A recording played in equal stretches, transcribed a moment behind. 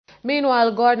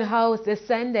Meanwhile, Gordon House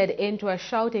descended into a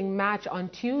shouting match on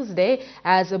Tuesday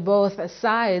as both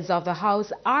sides of the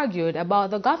House argued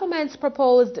about the government's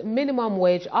proposed minimum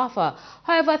wage offer.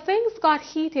 However, things got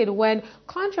heated when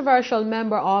controversial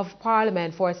Member of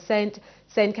Parliament for St.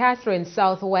 Catharines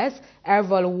Southwest,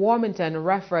 Everald Warmington,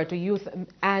 referred to Youth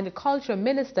and Culture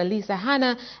Minister Lisa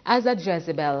Hanna as a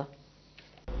Jezebel.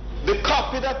 The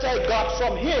copy that I got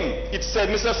from him, it said,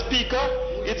 "Mr. Speaker,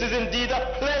 it is indeed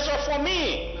a pleasure for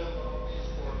me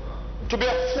to be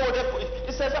afforded."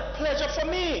 It says a pleasure for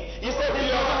me. He said in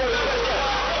the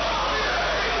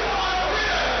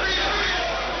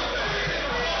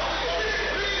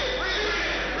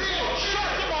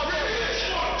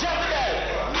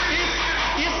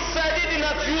He said he did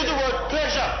not use the word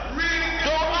pleasure.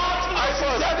 Don't ask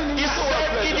me. He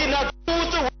said he did not use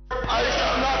the word. I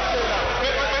shall not say that.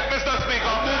 Mr.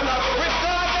 Speaker,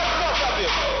 regardless of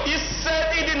it, he said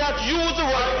he did not use the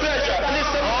word pleasure. And he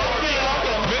said,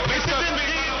 Mr.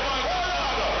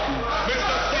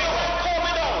 Speaker, calm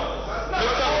it down.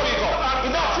 Mr. Speaker,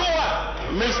 not you what?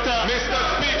 Mr.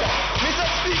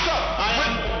 Speaker,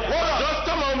 hold on. Just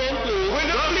a moment, please. Will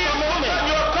you please put on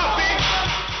your copy?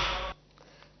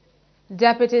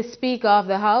 Deputy Speaker of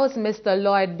the House, Mr.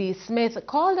 Lloyd B. Smith,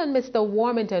 called on Mr.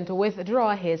 Warmington to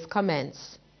withdraw his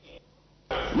comments.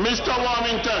 Mr.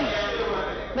 Warmington.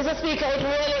 Mr. Speaker, it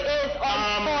really is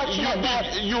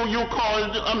unfortunate you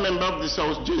called a member of this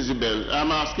House Jezebel.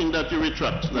 I'm asking that you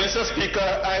retract that. Mr. Speaker,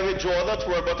 I withdraw that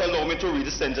word, but allow me to read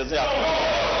the sentence here.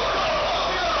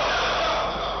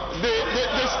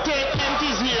 The statement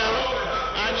is here,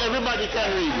 and everybody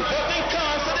can read it. But they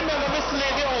can't say the member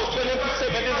misled the House when the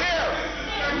statement is here.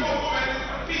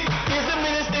 Is the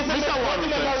minister, Mr.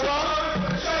 Warmington wrong?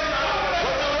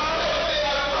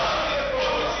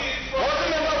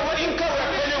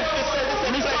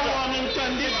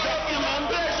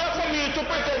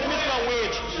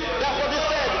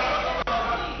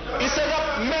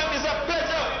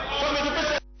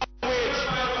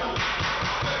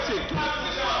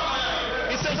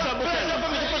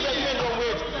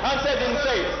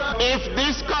 If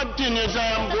this continues,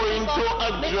 I am going to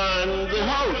adjourn the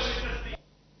House.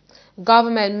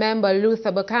 Government member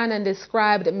Luther Buchanan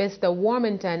described Mr.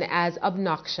 Warmington as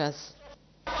obnoxious.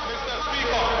 Mr.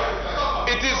 Speaker,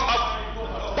 it is of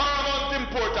paramount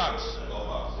importance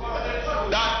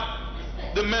that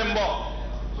the member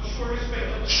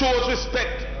shows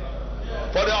respect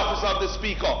for the office of the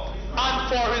Speaker and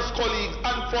for his colleagues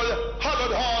and for the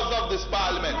hallowed halls of this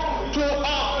Parliament. To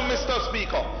ask Mr.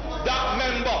 Speaker, that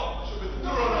member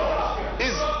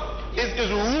is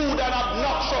rude and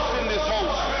obnoxious in this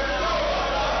House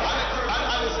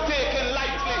and is taken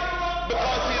lightly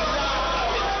because he laughs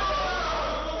at it.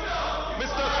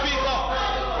 Mr. Speaker,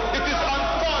 it is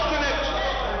unfortunate,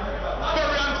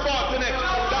 very unfortunate,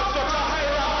 that such a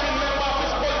high-ranking member of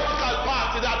his political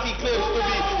party that he claims to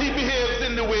be, he behaves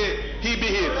in the way he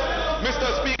behaves. Mr.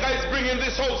 Speaker is bringing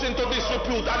this House into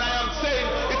disrepute, and I am saying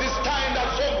it is time that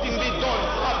something be done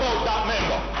about that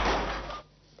member.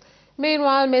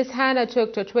 Meanwhile, Ms. Hanna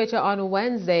took to Twitter on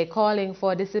Wednesday calling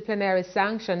for disciplinary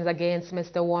sanctions against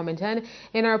Mr. Warmington.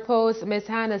 In her post, Ms.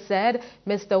 Hanna said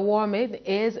Mr. Warmington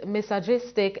is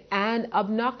misogynistic and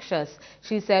obnoxious.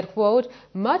 She said, quote,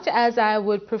 "Much as I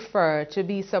would prefer to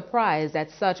be surprised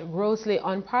at such grossly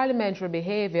unparliamentary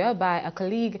behavior by a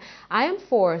colleague, I am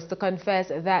forced to confess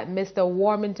that Mr.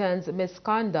 Warmington's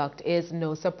misconduct is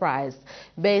no surprise.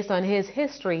 Based on his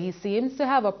history, he seems to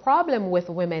have a problem with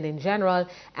women in general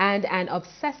and an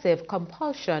obsessive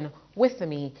compulsion with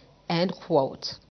me," end quote.